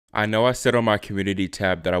I know I said on my community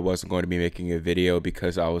tab that I wasn't going to be making a video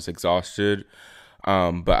because I was exhausted,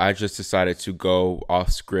 but I just decided to go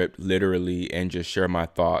off script literally and just share my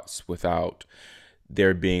thoughts without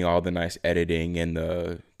there being all the nice editing and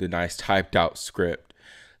the nice typed out script.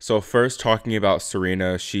 So first, talking about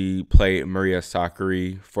Serena, she played Maria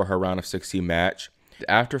Sakkari for her round of 16 match.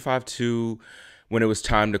 After 5-2, when it was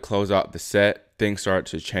time to close out the set, things started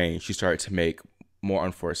to change. She started to make more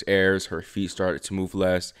unforced errors. Her feet started to move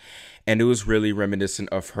less. And it was really reminiscent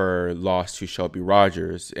of her loss to Shelby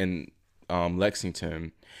Rogers in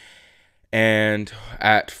Lexington. And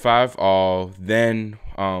at 5-all, then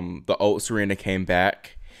the old Serena came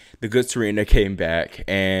back. The good Serena came back,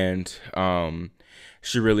 and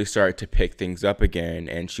she really started to pick things up again,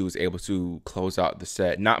 and she was able to close out the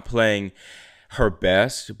set. Not playing her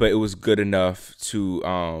best, but it was good enough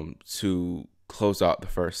to close out the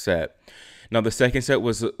first set. Now the second set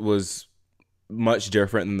was much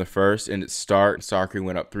different than the first. In its start, Sakkari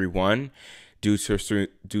went up 3-1 due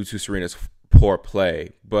to Serena's poor play,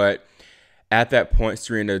 but at that point,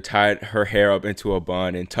 Serena tied her hair up into a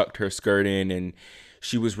bun and tucked her skirt in, and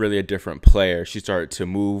she was really a different player. She started to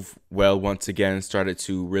move well once again, started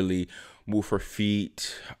to really move her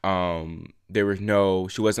feet.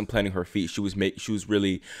 She wasn't planting her feet. She was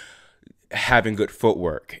really having good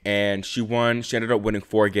footwork, and she won. She ended up winning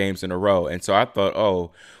 4 games in a row. And so I thought,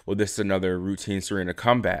 oh, well, this is another routine Serena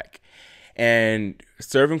comeback. And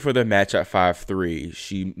serving for the match at 5-3,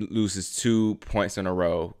 she loses 2 points in a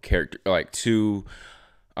row, two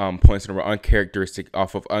points in a row,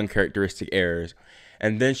 off of uncharacteristic errors,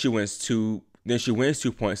 and then she wins 2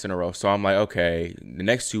 points in a row. So I'm like, okay, the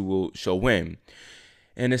next 2 she'll win,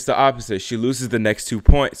 and it's the opposite. She loses the next 2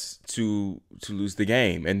 points to lose the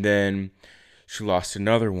game, and then she lost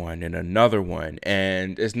another one and another one,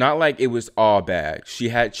 and it's not like it was all bad. She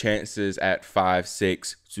had chances at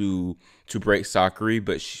 5-6 to break Sakkari,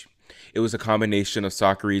 but it was a combination of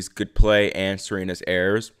Sakkari's good play and Serena's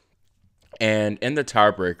errors. And in the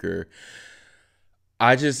tiebreaker,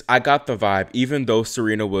 I got the vibe, even though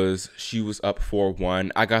Serena was up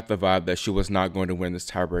 4-1, I got the vibe that she was not going to win this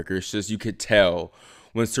tiebreaker. It's just, you could tell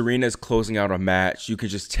when Serena is closing out a match, you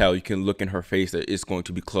could just tell, you can look in her face that it's going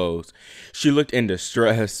to be close. She looked in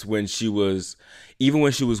distress even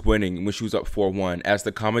when she was winning, when she was up 4-1. As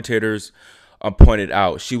the commentators pointed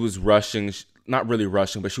out, she was rushing, not really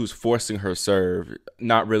rushing, but she was forcing her serve,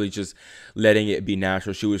 not really just letting it be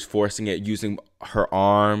natural. She was forcing it using her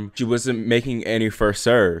arm. She wasn't making any first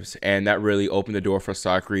serves, and that really opened the door for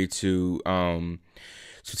Sakkari to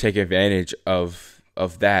take advantage of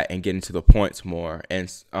that and get into the points more. And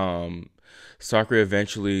Sakkari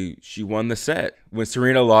eventually, she won the set. When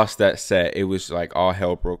Serena lost that set, it was like all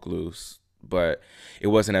hell broke loose, but it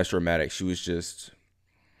wasn't as dramatic. She was just,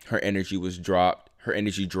 her energy dropped.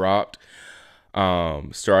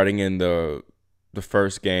 Starting in the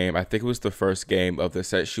first game, I think it was the first game of the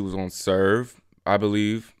set, she was on serve, I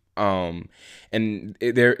believe. And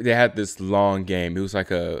they had this long game. It was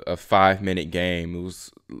like a 5-minute game. It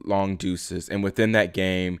was long deuces, and within that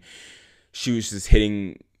game, she was just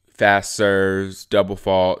hitting fast serves, double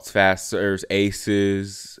faults, fast serves,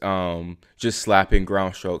 aces, just slapping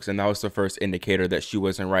ground strokes, and that was the first indicator that she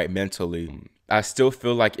wasn't right mentally. I still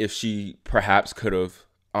feel like if she perhaps could have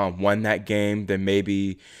won that game, then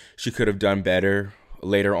maybe she could have done better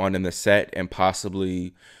later on in the set and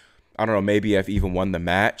possibly, I don't know, maybe have even won the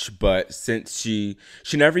match. But since she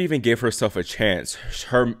never even gave herself a chance,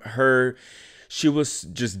 she was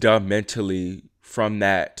just done mentally from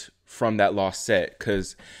that lost set,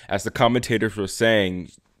 because as the commentators were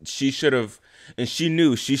saying, she should have, and she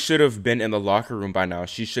knew she should have been in the locker room by now.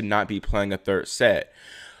 She should not be playing a third set.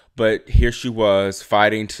 But here she was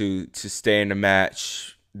fighting to stay in a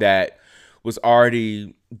match that was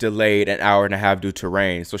already delayed an hour and a half due to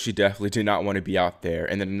rain. So she definitely did not want to be out there.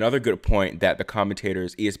 And then another good point that the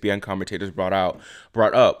commentators, ESPN commentators brought up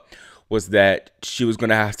was that she was going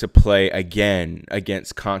to have to play again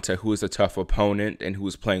against Konta, who is a tough opponent and who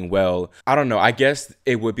was playing well. I don't know. I guess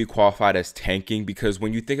it would be qualified as tanking, because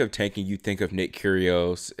when you think of tanking, you think of Nick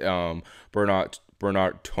Kyrgios, Bernard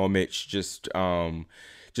Tomic,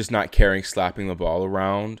 just not caring, slapping the ball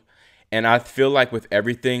around. And I feel like with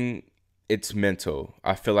everything, it's mental.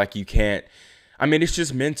 I feel like you can't, I mean, it's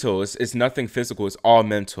just mental. It's nothing physical. It's all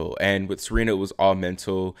mental. And with Serena, it was all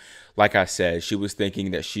mental. Like I said, she was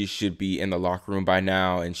thinking that she should be in the locker room by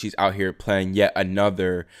now, and she's out here playing yet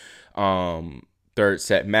another third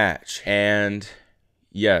set match. And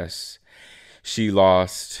yes, she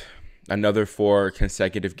lost another 4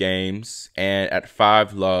 consecutive games. And at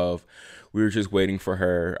 5-love, We were just waiting for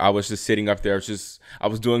her. I was just sitting up there. I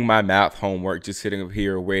was doing my math homework, just sitting up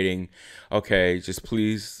here waiting. Okay, just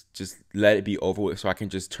please, just let it be over with so I can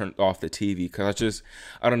just turn off the TV. Because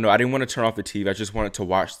I don't know. I didn't want to turn off the TV. I just wanted to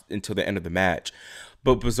watch until the end of the match.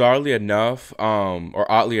 But bizarrely enough, or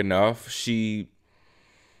oddly enough, she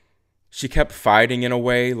kept fighting in a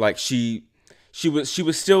way. Like she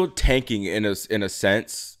was still tanking in a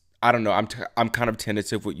sense. I don't know. I'm kind of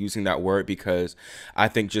tentative with using that word because I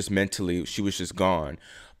think just mentally she was just gone.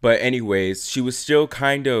 But anyways, she was still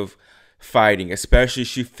kind of fighting, especially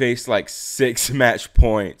she faced like 6 match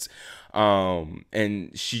points.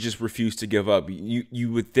 And she just refused to give up.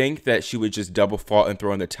 You would think that she would just double fault and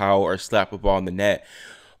throw in the towel or slap a ball in the net,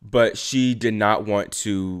 but she did not want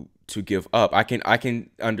to give up. I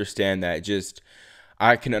can understand that.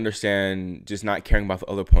 I can understand just not caring about the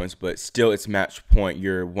other points, but still it's match point.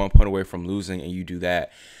 You're 1 point away from losing and you do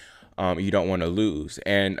that. You don't want to lose.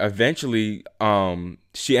 And eventually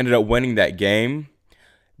she ended up winning that game,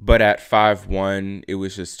 but at 5-1, it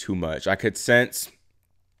was just too much. I could sense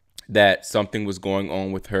that something was going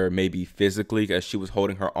on with her, maybe physically, because she was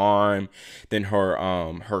holding her arm, then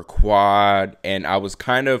her quad. And I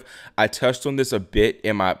touched on this a bit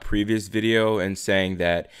in my previous video and saying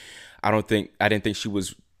that I didn't think she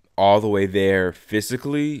was all the way there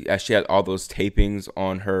physically, as she had all those tapings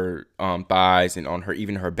on her thighs and on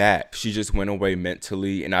even her back. She just went away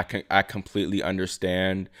mentally, and I completely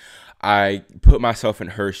understand. I put myself in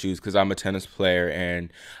her shoes because I'm a tennis player,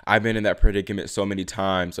 and I've been in that predicament so many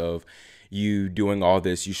times of you doing all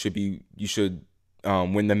this. You should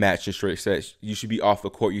win the match in straight sets. You should be off the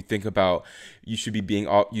court. You should be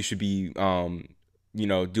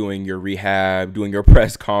doing your rehab, doing your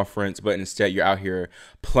press conference, but instead you're out here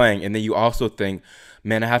playing. And then you also think,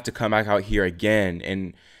 man, I have to come back out here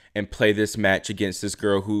again and play this match against this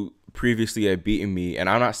girl who previously had beaten me. And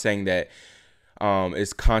I'm not saying that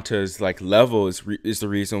is Konta's level is the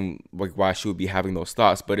reason why she would be having those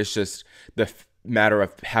thoughts, but it's just the matter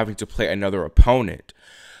of having to play another opponent.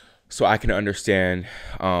 So I can understand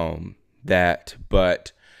that.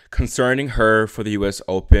 But concerning her for the U.S.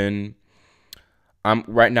 Open,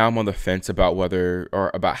 right now I'm on the fence about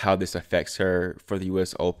about how this affects her for the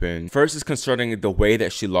U.S. Open. First is concerning the way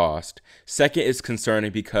that she lost. Second is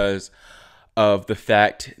concerning because of the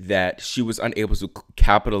fact that she was unable to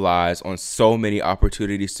capitalize on so many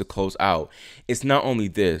opportunities to close out. It's not only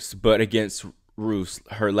this, but against Rus,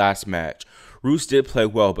 her last match, Rus did play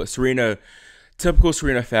well, but typical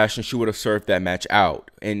Serena fashion, she would have served that match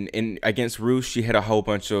out. And against Rus, she hit a whole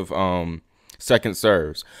bunch of second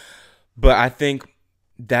serves. But I think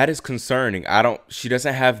that is concerning. She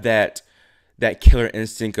doesn't have that killer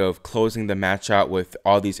instinct of closing the match out with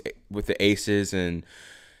the aces, and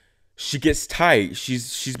she gets tight.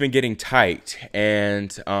 She's been getting tight,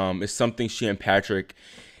 and it's something she and Patrick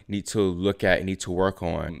need to look at and need to work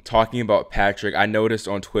on. Talking about Patrick, I noticed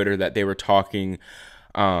on Twitter that they were talking,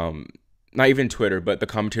 not even Twitter, but the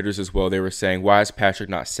commentators as well. They were saying, why is Patrick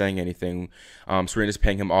not saying anything? Serena's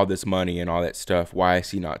paying him all this money and all that stuff. Why is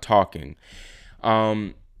he not talking?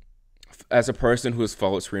 As a person who has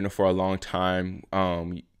followed Serena for a long time,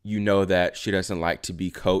 you know that she doesn't like to be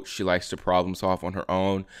coached. She likes to problem solve on her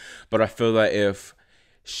own. But I feel that if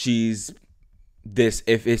it's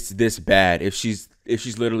this bad, if she's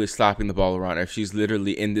literally slapping the ball around, if she's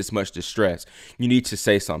literally in this much distress, you need to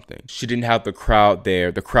say something. She didn't have the crowd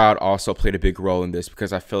there. The crowd also played a big role in this,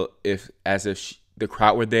 because I feel if the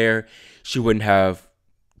crowd were there, she wouldn't have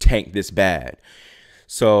tanked this bad.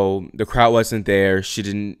 So the crowd wasn't there.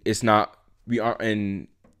 We aren't in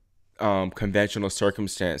conventional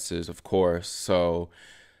circumstances, of course. So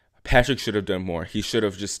Patrick should have done more. He should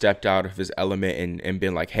have just stepped out of his element and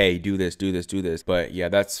been like, hey, do this, do this, do this. But yeah,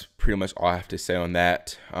 that's pretty much all I have to say on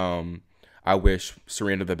that. I wish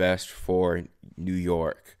Serena the best for New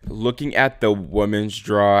York. Looking at the women's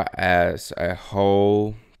draw as a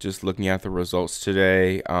whole, just looking at the results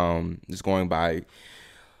today, just going by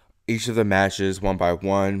each of the matches one by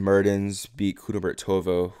one. Mertens beat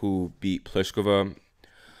Kudermetova, who beat Pliskova.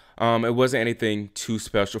 It wasn't anything too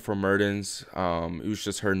special for Mertens. It was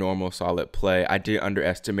just her normal solid play. I did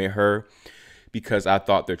underestimate her because I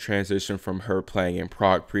thought the transition from her playing in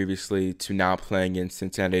Prague previously to now playing in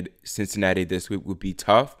Cincinnati this week would be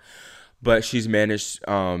tough. But she's managed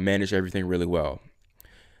everything really well.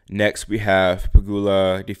 Next, we have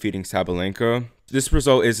Pegula defeating Sabalenka. This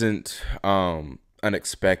result isn't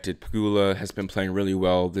unexpected. Pegula has been playing really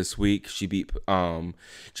well this week. She beat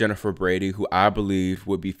Jennifer Brady, who I believe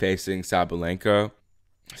would be facing Sabalenka.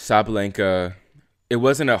 Sabalenka, it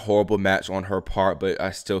wasn't a horrible match on her part, but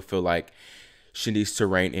I still feel like she needs to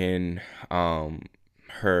rein in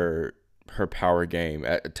her her power game.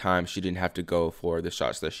 At times, she didn't have to go for the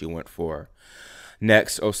shots that she went for.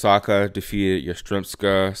 Next, Osaka defeated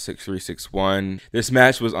Yastremska 6-3, 6-1. This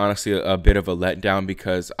match was honestly a bit of a letdown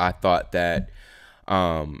because I thought that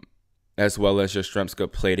as well as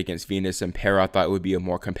Yastremska played against Venus and Pera, I thought it would be a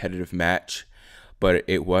more competitive match, but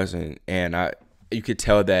it wasn't. And you could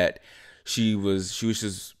tell that she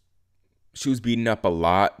was beaten up a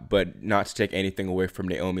lot, but not to take anything away from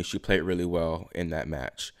Naomi. She played really well in that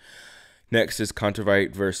match. Next is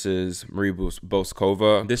Kontaveit versus Maria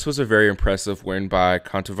Boskova. This was a very impressive win by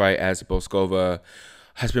Kontaveit as Boskova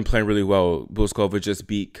has been playing really well. Boskova just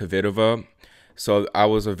beat Kvitova, so I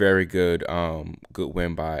was a very good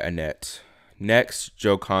win by Annette. Next,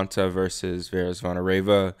 Jo Konta versus Vera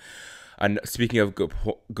Zvonareva. Speaking of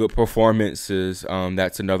good performances,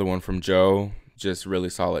 that's another one from Jo. Just really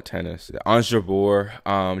solid tennis. Ons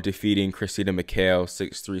Jabeur defeating Christina McHale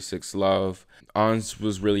 6-3, 6-love. Ons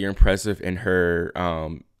was really impressive in her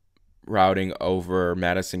routing over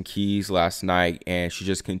Madison Keys last night, and she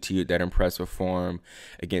just continued that impressive form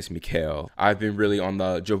against McHale. I've been really on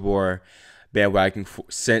the Jabeur bandwagon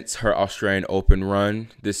since her Australian Open run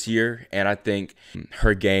this year, and I think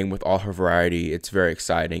her game with all her variety, it's very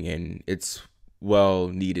exciting and it's well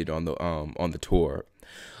needed on the tour.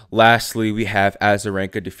 Lastly, we have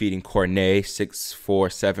Azarenka defeating Cornet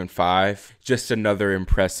 6-4, 7-5. Just another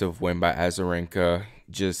impressive win by Azarenka.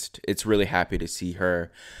 It's really happy to see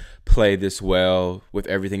her play this well with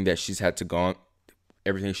everything that she's gone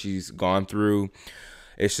through.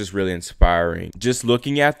 It's just really inspiring. Just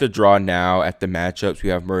looking at the draw now at the matchups, we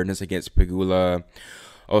have Mertens against Pegula,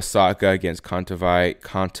 Osaka against Kontaveit,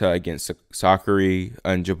 Konta against Sakkari,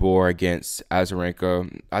 and Jabeur against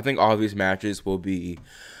Azarenka. I think all of these matches will be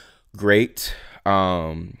great.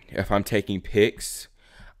 If I'm taking picks,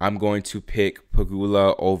 I'm going to pick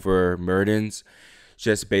Pegula over Mertens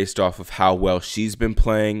just based off of how well she's been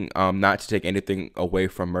playing. Not to take anything away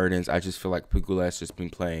from Mertens, I just feel like Pegula has just been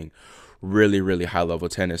playing really, really high level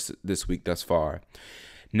tennis this week thus far.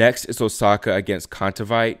 Next is Osaka against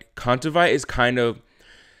Kontaveit. Kontaveit is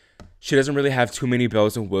she doesn't really have too many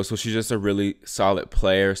bells and whistles. She's just a really solid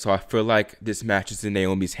player. So I feel like this match is in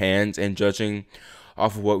Naomi's hands, and judging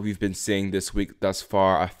off of what we've been seeing this week thus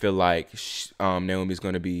far, I feel like Naomi's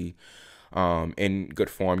going to be in good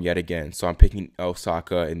form yet again. So I'm picking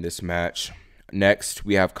Osaka in this match. Next,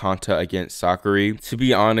 we have Konta against Sakkari. To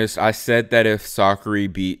be honest, I said that if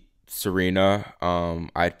Sakkari beat Serena,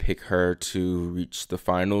 I'd pick her to reach the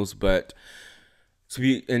finals. But to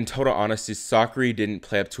be in total honesty, Sakkari didn't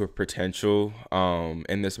play up to her potential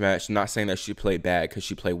in this match. I'm not saying that she played bad, because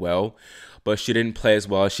she played well, but she didn't play as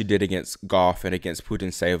well as she did against Goff and against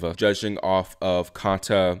Putintseva. Judging off of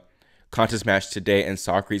Konta's match today and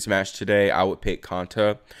Sakkari's match today, I would pick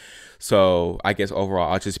Konta. So I guess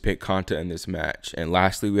overall, I'll just pick Konta in this match. And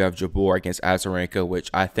lastly, we have Jabeur against Azarenka, which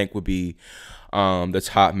I think would be the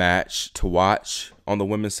top match to watch on the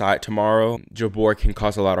women's side tomorrow. Jabeur can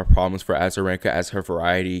cause a lot of problems for Azarenka, as her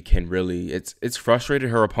variety can really, it's frustrated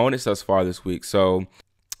her opponents thus far this week. So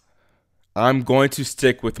I'm going to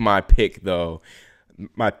stick with my pick though.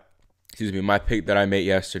 My pick that I made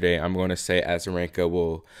yesterday. I'm going to say Azarenka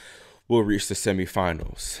will reach the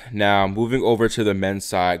semifinals. Now, moving over to the men's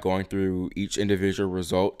side, going through each individual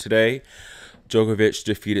result today. Djokovic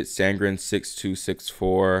defeated Sandgren 6-2,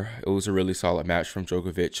 6-4. It was a really solid match from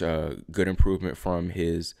Djokovic. Good improvement from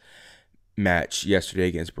his match yesterday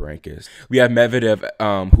against Berankis. We have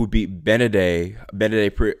Medvedev, who beat Benedet.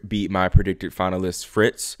 Benedet beat my predicted finalist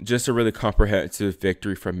Fritz. Just a really comprehensive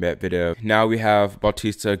victory from Medvedev. Now we have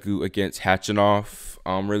Bautista Agut against Khachanov.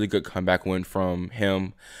 Really good comeback win from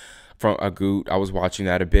him. From Agut, I was watching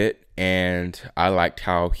that a bit, and I liked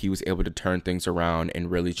how he was able to turn things around and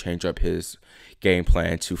really change up his game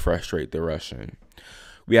plan to frustrate the Russian.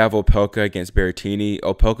 We have Opelka against Berrettini.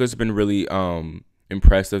 Opelka's been really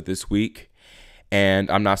impressive this week, and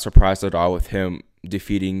I'm not surprised at all with him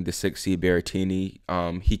defeating the 6th seed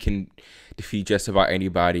Berrettini. He can defeat just about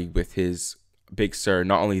anybody with his big serve.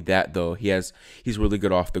 Not only that, though, he's really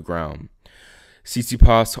good off the ground.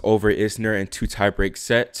 Tsitsipas over Isner in 2 tiebreak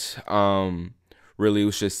sets. Really, it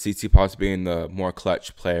was just Tsitsipas being the more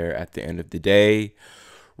clutch player at the end of the day.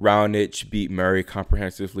 Raonic beat Murray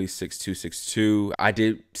comprehensively 6-2, 6-2. I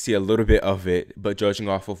did see a little bit of it, but judging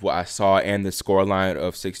off of what I saw and the scoreline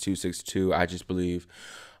of 6-2, 6-2, I just believe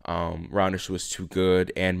Raonic was too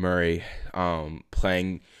good, and Murray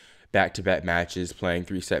playing back-to-back matches, playing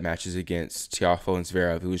 3-set matches against Tiafoe and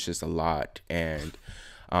Zverev. It was just a lot, and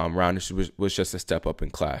Raonic was just a step up in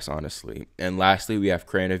class, honestly. And lastly, we have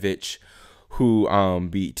Krajinovic, who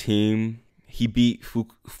beat Thiem. He beat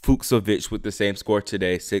Fucsovic with the same score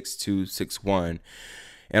today, 6-2, 6-1.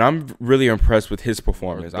 And I'm really impressed with his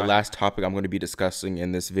performance. The last topic I'm going to be discussing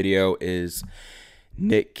in this video is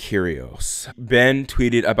Nick Kyrgios. Ben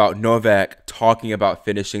tweeted about Novak talking about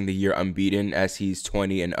finishing the year unbeaten as he's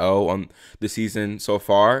 20-0 on the season so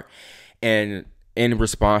far. And in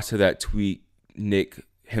response to that tweet, Nick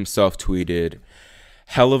himself tweeted,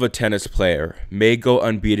 "Hell of a tennis player. May go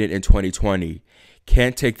unbeaten in 2020.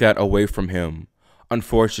 Can't take that away from him.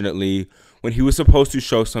 Unfortunately, when he was supposed to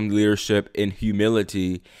show some leadership and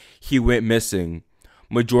humility, he went missing.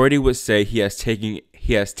 Majority would say he has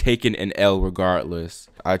taken an L regardless."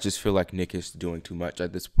 I just feel like Nick is doing too much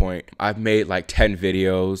at this point. I've made like 10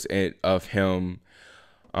 videos of him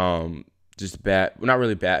just not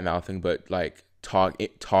really bad mouthing, but like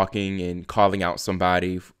talking and calling out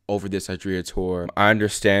somebody over this Adria Tour. I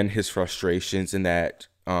understand his frustrations in that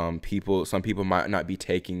some people might not be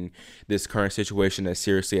taking this current situation as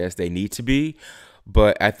seriously as they need to be,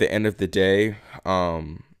 but at the end of the day,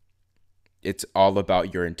 it's all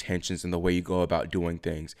about your intentions and the way you go about doing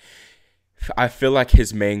things. I feel like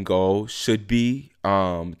his main goal should be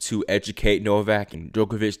to educate Novak, and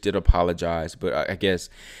Djokovic did apologize, but I guess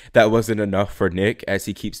that wasn't enough for Nick as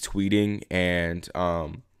he keeps tweeting and I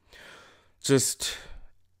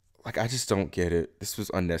just don't get it. This was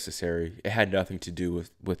unnecessary. It had nothing to do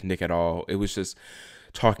with Nick at all. It was just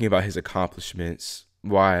talking about his accomplishments.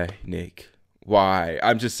 Why, Nick? Why?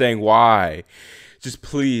 I'm just saying why. Just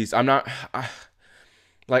please. I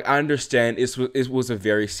understand it was a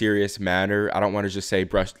very serious matter. I don't want to just say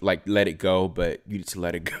let it go, but you need to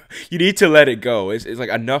let it go. You need to let it go. It's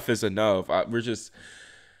like enough is enough. We're just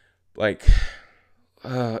like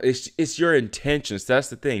it's your intentions. That's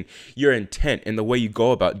the thing. Your intent and the way you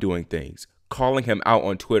go about doing things. Calling him out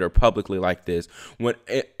on Twitter publicly like this when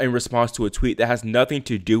in response to a tweet that has nothing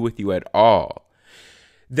to do with you at all.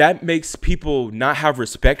 That makes people not have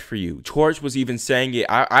respect for you. George was even saying it.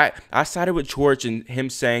 I sided with George and him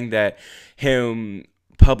saying that him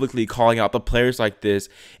publicly calling out the players like this,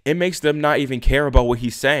 it makes them not even care about what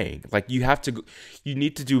he's saying. Like you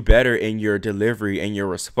need to do better in your delivery and your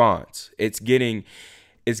response. It's getting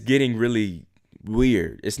really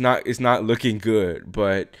weird. It's not looking good,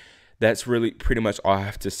 but that's really pretty much all I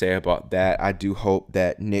have to say about that. I do hope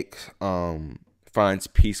that Nick finds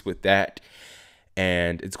peace with that.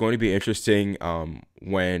 And it's going to be interesting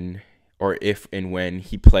when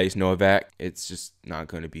he plays Novak. It's just not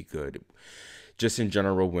going to be good. Just in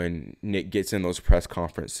general, when Nick gets in those press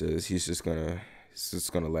conferences, he's just gonna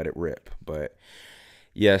let it rip. But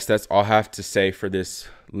yes, that's all I have to say for this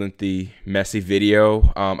lengthy, messy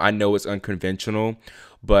video. I know it's unconventional,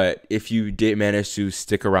 but if you did manage to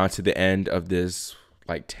stick around to the end of this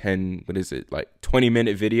like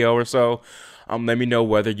 20-minute video or so, let me know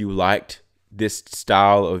whether you liked this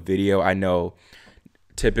style of video. I know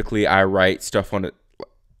typically I write stuff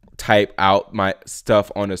type out my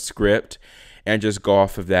stuff on a script and just go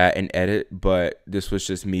off of that and edit, but this was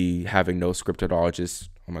just me having no script at all. Just,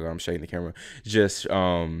 oh my God, I'm shaking the camera. Just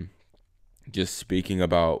speaking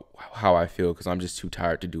about how I feel because I'm just too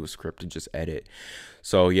tired to do a script and just edit.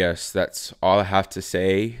 So yes, that's all I have to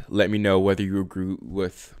say. Let me know whether you agree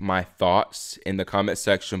with my thoughts in the comment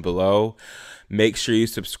section below. Make sure you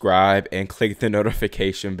subscribe and click the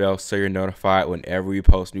notification bell so you're notified whenever we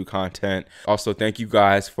post new content. Also, thank you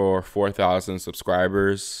guys for 4,000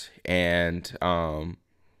 subscribers and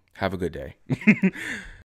have a good day.